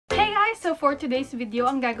guys! So for today's video,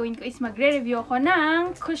 ang gagawin ko is magre-review ako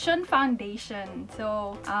ng cushion foundation.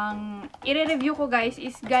 So, ang i-review ko guys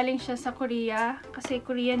is galing siya sa Korea. Kasi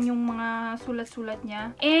Korean yung mga sulat-sulat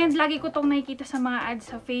niya. And lagi ko tong nakikita sa mga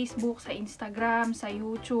ads sa Facebook, sa Instagram, sa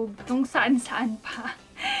YouTube, kung saan-saan pa.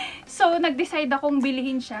 So, nag-decide akong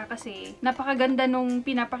bilihin siya kasi napakaganda nung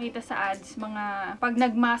pinapakita sa ads. Mga pag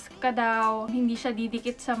nag-mask ka daw, hindi siya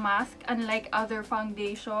didikit sa mask unlike other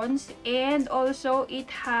foundations. And also, it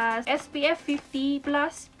has SPF 50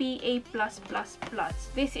 plus PA+++.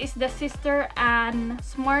 This is the Sister Anne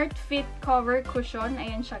Smart Fit Cover Cushion.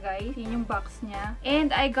 Ayan siya guys. Yun yung box niya.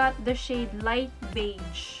 And I got the shade Light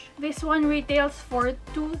Beige. This one retails for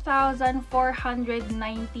 2,490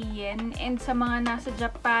 yen. And sa mga nasa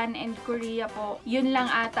Japan and Korea po, yun lang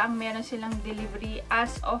ata ang meron silang delivery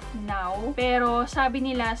as of now. Pero sabi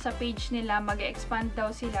nila sa page nila, mag-expand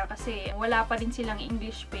daw sila kasi wala pa rin silang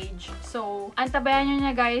English page. So, antabayan nyo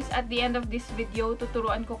na guys, at the end of this video,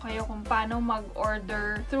 tuturuan ko kayo kung paano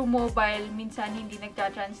mag-order through mobile. Minsan hindi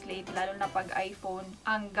nagta-translate, lalo na pag iPhone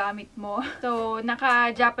ang gamit mo. So,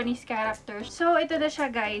 naka-Japanese characters. So, ito na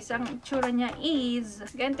siya guys. Ang itsura niya is,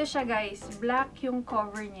 ganito siya guys. Black yung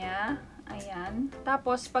cover niya. Ayan.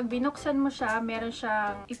 Tapos, pag binuksan mo siya, meron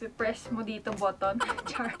siyang ipipress mo dito button.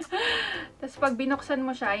 Char. Tapos, pag binuksan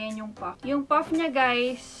mo siya, ayan yung puff. Yung puff niya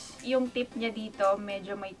guys, yung tip niya dito,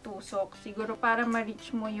 medyo may tusok. Siguro para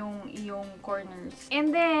ma-reach mo yung corners.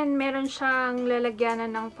 And then, meron siyang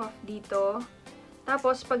lalagyanan ng puff dito.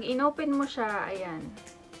 Tapos, pag inopen mo siya, ayan.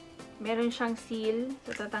 Meron siyang seal.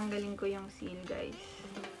 So, tatanggalin ko yung seal guys.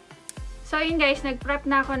 So, yun guys, nag-prep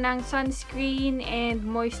na ako ng sunscreen and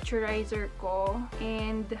moisturizer ko.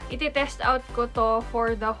 And, iti-test out ko to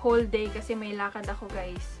for the whole day kasi may lakad ako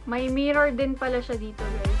guys. May mirror din pala siya dito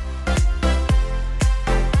guys.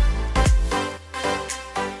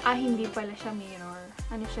 Ah, hindi pala siya mirror.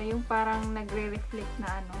 Ano siya, yung parang nagre-reflect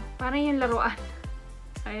na ano. Parang yung laruan.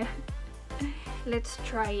 Ayan. Let's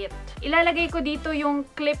try it. Ilalagay ko dito yung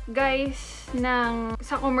clip guys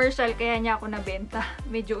sa commercial kaya niya ako nabenta.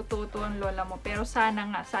 Medyo uto-uto ang lola mo. Pero sana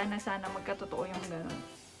nga, sana magkatotoo yung ganun.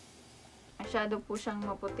 Masyado po siyang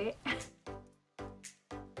maputi.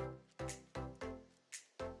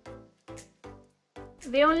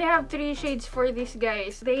 They only have 3 shades for this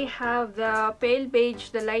guys. They have the pale beige,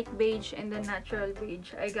 the light beige, and the natural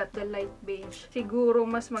beige. I got the light beige. Siguro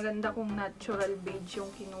mas maganda kung natural beige yung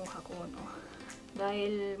kinuha ko, no?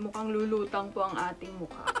 Dahil mukhang lulutang po ang ating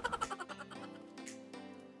mukha.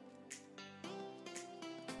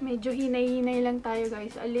 Medyo hinay-hinay lang tayo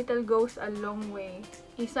guys. A little goes a long way.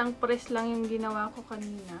 Isang press lang yung ginawa ko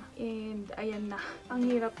kanina. And ayan na.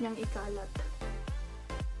 Ang hirap niyang ikalat.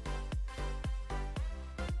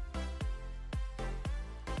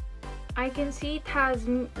 I can see it has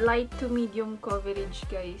light to medium coverage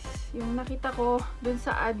guys. Yung nakita ko dun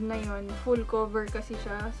sa ad na yon, full cover kasi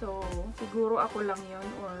siya. So, siguro ako lang yon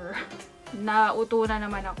or nauto na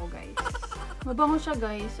naman ako guys. Mabango siya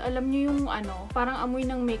guys. Alam niyo yung ano, parang amoy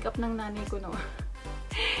ng makeup ng nanay ko no.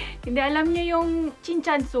 Hindi, alam niyo yung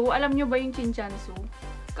chinchansu. Alam niyo ba yung chinchansu?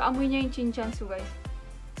 Kaamoy niya yung chinchansu guys.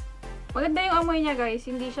 Maganda yung amoy niya guys,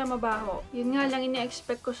 hindi siya mabaho. Yun nga lang,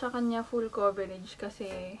 ina-expect ko sa kanya full coverage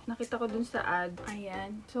kasi nakita ko dun sa ad.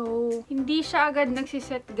 Ayan. So, hindi siya agad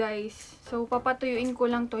nagsiset guys. So, papatuyuin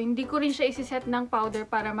ko lang to. Hindi ko rin siya isiset ng powder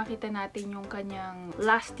para makita natin yung kanyang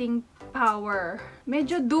lasting power.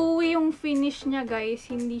 Medyo dewy yung finish niya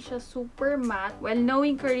guys. Hindi siya super matte. Well,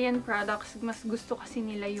 knowing Korean products, mas gusto kasi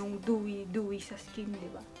nila yung dewy sa skin,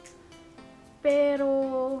 di ba? Pero,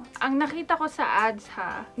 ang nakita ko sa ads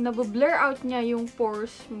ha, nabu-blur out niya yung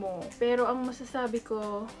pores mo. Pero ang masasabi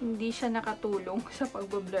ko, hindi siya nakatulong sa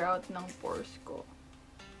pag-blur out ng pores ko.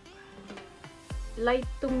 Light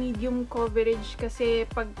to medium coverage kasi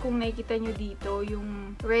kung nakikita nyo dito,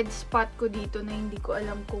 yung red spot ko dito na hindi ko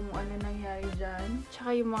alam kung ano nangyari dyan.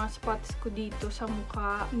 Tsaka yung mga spots ko dito sa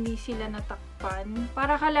mukha, hindi sila natakpan.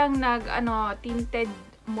 Para ka lang tinted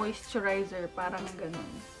moisturizer, parang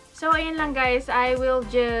ganun. So, ayun lang guys. I will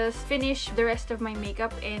just finish the rest of my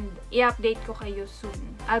makeup and i-update ko kayo soon.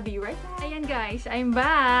 I'll be right back. Ayan guys, I'm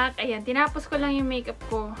back. Ayan, tinapos ko lang yung makeup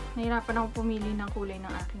ko. Nahirapan ako pumili ng kulay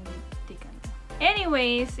ng aking lipstick.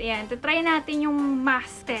 Anyways, ayan, try natin yung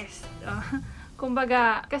mask test.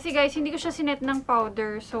 Kumbaga, kasi guys, hindi ko siya sinet ng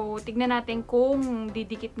powder. So, tignan natin kung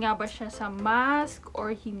didikit nga ba siya sa mask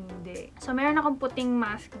or hindi. So, meron akong puting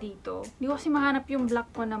mask dito. Hindi ko kasi mahanap yung black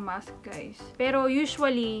ko na mask, guys. Pero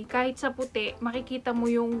usually, kahit sa puti, makikita mo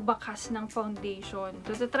yung bakas ng foundation.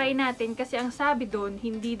 So, try natin kasi ang sabi doon,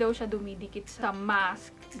 hindi daw siya dumidikit sa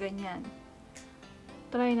mask. Ganyan.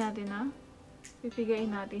 Try natin, ha? Pipigain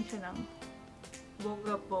natin siya ng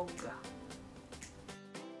Boga-boga.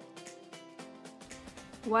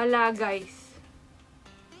 Wala, guys.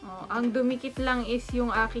 Oh, ang dumikit lang is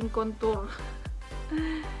yung aking contour.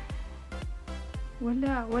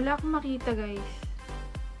 Wala akong makita, guys.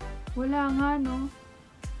 Wala nga, no?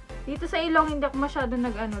 Dito sa ilong, hindi ako masyado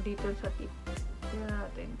nag-ano dito sa tip. Tignan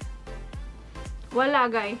natin. Wala,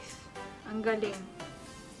 guys. Ang galing.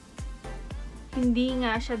 Hindi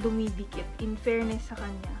nga siya dumidikit. In fairness sa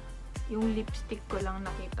kanya. Yung lipstick ko lang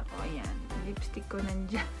nakita ko. Ayan. Lipstick ko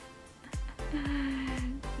nandyan.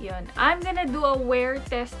 Yun. I'm gonna do a wear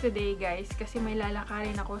test today, guys. Kasi may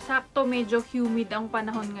lalakarin ako. Sakto, medyo humid ang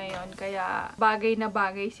panahon ngayon. Kaya, bagay na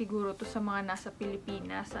bagay siguro to sa mga nasa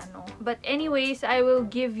Pilipinas, ano. But anyways, I will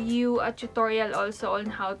give you a tutorial also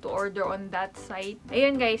on how to order on that site.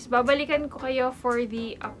 Ayun, guys. Babalikan ko kayo for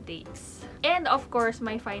the updates. And, of course,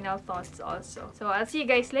 my final thoughts also. So, I'll see you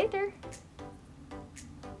guys later.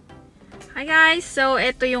 Hi, guys! So,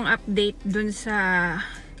 ito yung update dun sa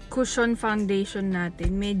cushion foundation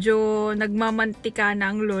natin. Medyo nagmamantika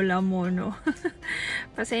na ang lola mo, no?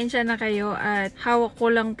 Pasensya na kayo at hawak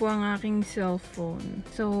ko lang po ang aking cellphone.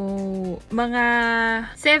 So, mga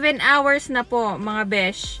 7 hours na po, mga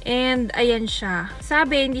besh. And, ayan siya.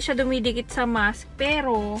 Sabi, hindi siya dumidikit sa mask.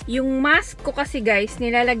 Pero, yung mask ko kasi, guys,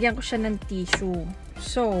 nilalagyan ko siya ng tissue.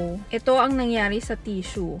 So, ito ang nangyari sa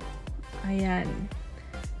tissue. Ayan.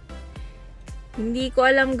 Hindi ko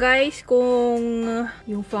alam, guys, kung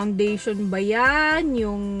yung foundation ba yan,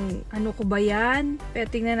 yung ano ko ba yan. Pero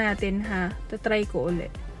tingnan natin, ha. Tatry ko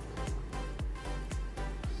ulit.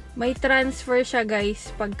 May transfer siya,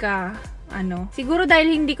 guys, pagka, ano. Siguro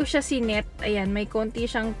dahil hindi ko siya sinet, ayan, may konti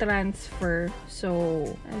siyang transfer. So,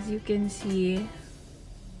 as you can see.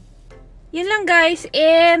 Yun lang, guys.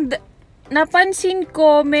 And napansin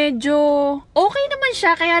ko, medyo okay naman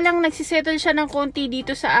siya. Kaya lang nagsisettle siya ng konti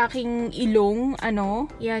dito sa aking ilong. Ano?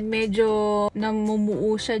 Yan, medyo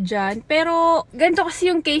namumuo siya dyan. Pero, ganito kasi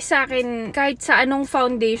yung case sa akin. Kahit sa anong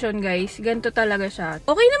foundation, guys. Ganito talaga siya.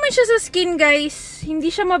 Okay naman siya sa skin, guys. Hindi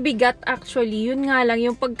siya mabigat, actually. Yun nga lang,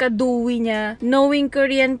 yung pagka-dewy niya. Knowing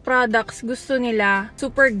Korean products, gusto nila.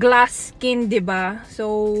 Super glass skin, diba?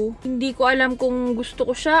 So, hindi ko alam kung gusto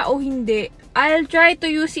ko siya o hindi. I'll try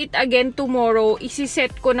to use it again tomorrow.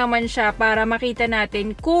 Isiset ko naman siya para makita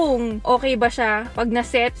natin kung okay ba siya pag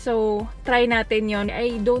naset. So, try natin yon.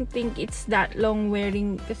 I don't think it's that long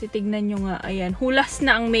wearing kasi tignan nyo nga, ayan. Hulas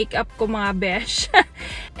na ang makeup ko, mga besh.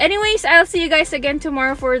 Anyways, I'll see you guys again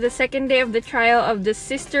tomorrow for the second day of the trial of the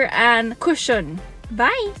Sister Anne cushion.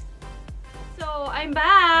 Bye! So, I'm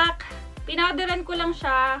back! Pinowderan ko lang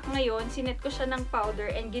siya ngayon. Sinet ko siya ng powder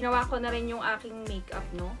and ginawa ko na rin yung aking makeup,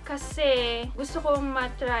 no? Kasi gusto kong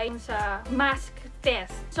matry sa mask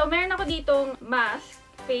test. So, meron ako ditong mask,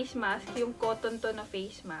 face mask, yung cotton to na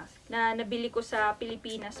face mask na nabili ko sa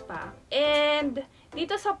Pilipinas pa. And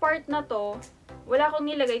dito sa part na to, wala akong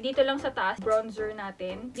nilagay. Dito lang sa taas, bronzer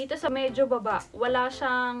natin. Dito sa medyo baba, wala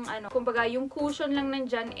siyang, ano, kumbaga yung cushion lang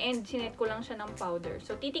nandyan and sinet ko lang siya ng powder.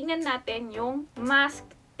 So, titignan natin yung mask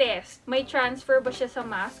test. May transfer ba siya sa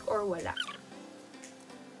mask or wala?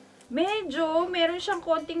 Medyo, meron siyang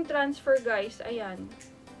konting transfer, guys. Ayan.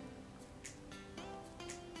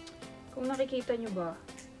 Kung nakikita nyo ba?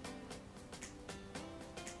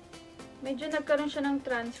 Medyo nagkaroon siya ng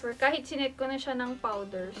transfer. Kahit sinet ko na siya ng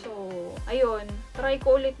powder. So, ayun. Try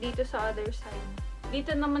ko ulit dito sa other side.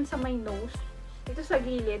 Dito naman sa my nose. Dito sa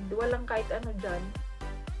gilid. Walang kahit ano dyan.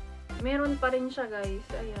 Meron pa rin siya, guys.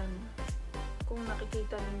 Ayan. Kung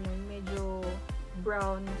nakikita ninyo, medyo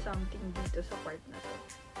brown something dito sa part na to.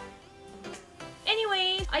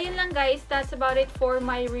 Anyways, ayun lang, guys. That's about it for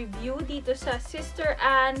my review dito sa Sister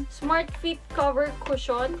Anne Smart Fit Cover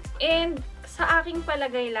Cushion. And sa aking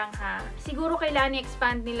palagay lang, ha, siguro kailangan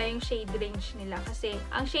i-expand nila yung shade range nila. Kasi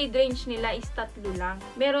ang shade range nila is 3 lang.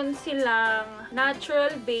 Meron silang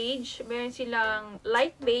natural beige, meron silang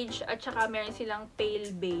light beige, at saka meron silang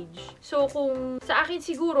pale beige. So, kung sa akin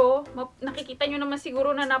siguro, nakikita nyo naman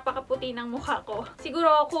siguro na napakaputi ng mukha ko.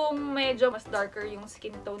 Siguro kung medyo mas darker yung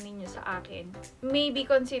skin tone ninyo sa akin, maybe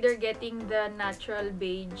consider getting the natural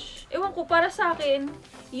beige. Ewan ko, para sa akin,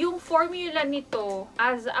 yung formula nito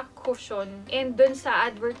as a cushion and dun sa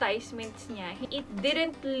advertisements niya, it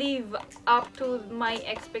didn't live up to my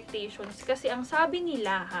expectations. Kasi ang sabi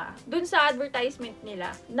nila, ha, dun sa advertisement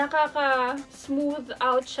nila, nakaka-smooth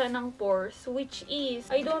out siya ng pores, which is,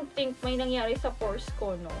 I don't think may nangyari sa pores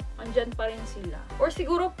ko, no? Andyan pa rin sila. Or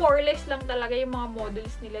siguro poreless lang talaga yung mga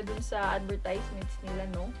models nila dun sa advertisements nila,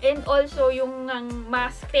 no? And also, yung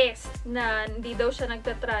mask test na hindi daw siya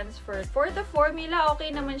nagta-transfer. For the formula, okay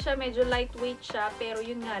naman siya, medyo lightweight siya, pero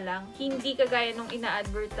yun nga lang, hindi kagaya nung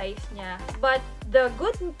ina-advertise niya. But the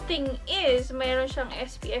good thing is, mayroon siyang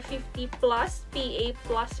SPF 50+, PA++++.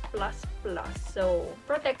 So,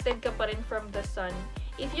 protected ka pa rin from the sun.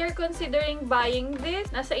 If you're considering buying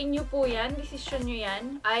this, nasa inyo po yan, decision nyo yan.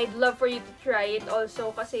 I'd love for you to try it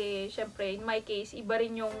also kasi, syempre, in my case, iba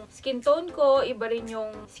rin yung skin tone ko, iba rin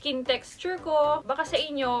yung skin texture ko. Baka sa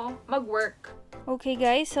inyo, mag-work. Okay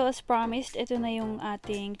guys, so as promised, ito na yung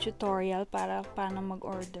ating tutorial para paano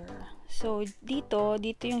mag-order. So, dito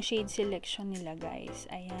yung shade selection nila guys.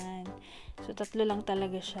 Ayan. So, 3 lang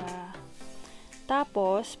talaga siya.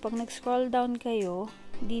 Tapos, pag nag-scroll down kayo,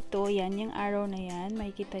 dito, yan, yung arrow na yan,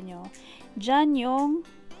 makikita nyo. Diyan yung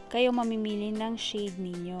kayo mamimili ng shade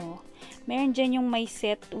ninyo. Meron dyan yung may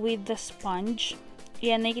set with the sponge.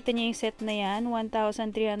 Yan, nakikita nyo yung set na yan,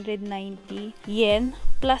 1,390 yen.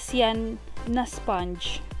 Plus yan na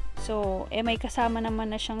sponge. So, may kasama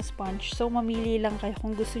naman na siyang sponge. So, mamili lang kayo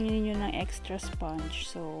kung gusto niyo ng extra sponge.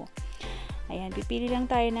 So, ayan, pipili lang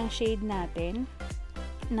tayo ng shade natin.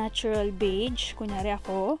 Natural beige, kunyari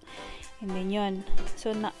ako. And then yun.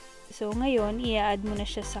 So ngayon, i-add mo na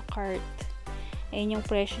siya sa cart. Ayan yung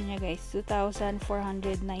presyo niya guys,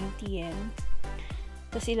 2,490 yen.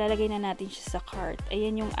 Tapos ilalagay na natin siya sa cart.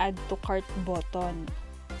 Ayan yung add to cart button.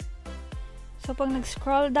 So pag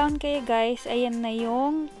nag-scroll down kayo guys, ayan na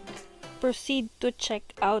yung proceed to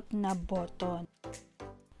checkout na button.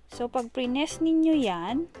 So pag prines ninyo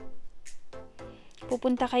yan,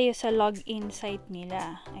 pupunta kayo sa login site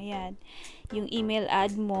nila. Ayan. Yung email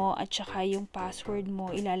ad mo at saka yung password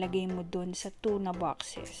mo, ilalagay mo dun sa 2 na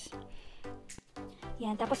boxes.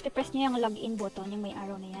 Yan. Tapos, pipress nyo yung login button, yung may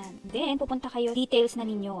arrow na yan. Then, pupunta kayo, details na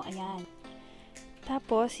ninyo. Ayan.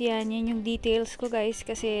 Tapos, yan yung details ko guys.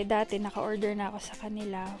 Kasi dati, naka-order na ako sa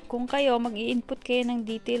kanila. Kung kayo, mag-i-input kayo ng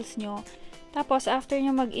details nyo. Tapos, after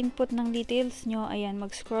nyo mag-input ng details nyo, ayan,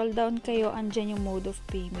 mag-scroll down kayo, andyan yung mode of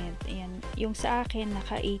payment. Ayan, yung sa akin,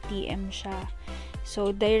 naka-ATM siya.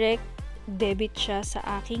 So, direct debit siya sa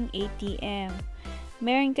aking ATM.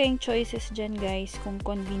 Meron kayong choices dyan guys, kung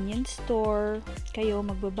convenience store, kayo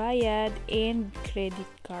magbabayad, and credit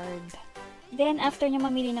card. Then, after nyo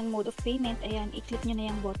mamili ng mode of payment, ayan, i-click nyo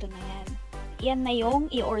na yung button na yan. Yan na yung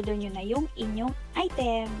i-order nyo na yung inyong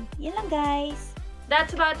item. Yan lang guys.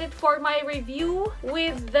 That's about it for my review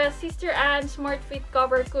with the Sister Anne Smart Fit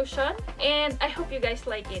Cover Cushion. And I hope you guys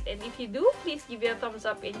like it. And if you do, please give it a thumbs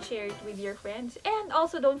up and share it with your friends. And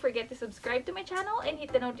also don't forget to subscribe to my channel and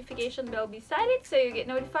hit the notification bell beside it so you get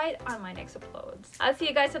notified on my next uploads. I'll see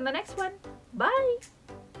you guys on the next one. Bye!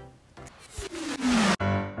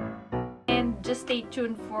 And just stay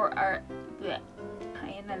tuned for our...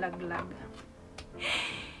 Ayan, nalaglag.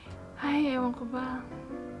 Ay, ewan ko ba.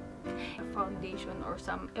 Foundation or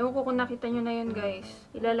ewan ko kung nakita nyo na yun guys.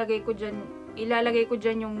 Ilalagay ko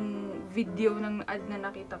dyan yung video ng ad na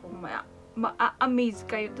nakita ko. Ma-amaze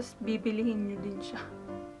kayo, tapos bibilihin nyo din siya.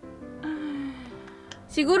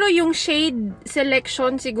 Siguro yung shade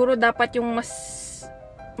selection, siguro dapat yung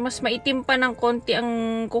mas maitim pa ng konti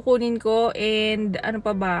ang kukunin ko. And ano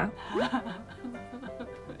pa ba?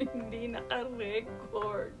 Hindi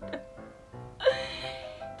naka-record.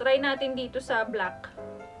 Try natin dito sa black.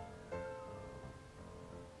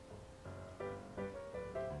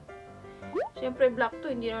 Siyempre, black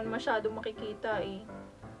to. Hindi naman masyado makikita eh.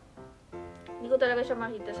 Hindi ko talaga siya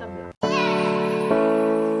makita sa black.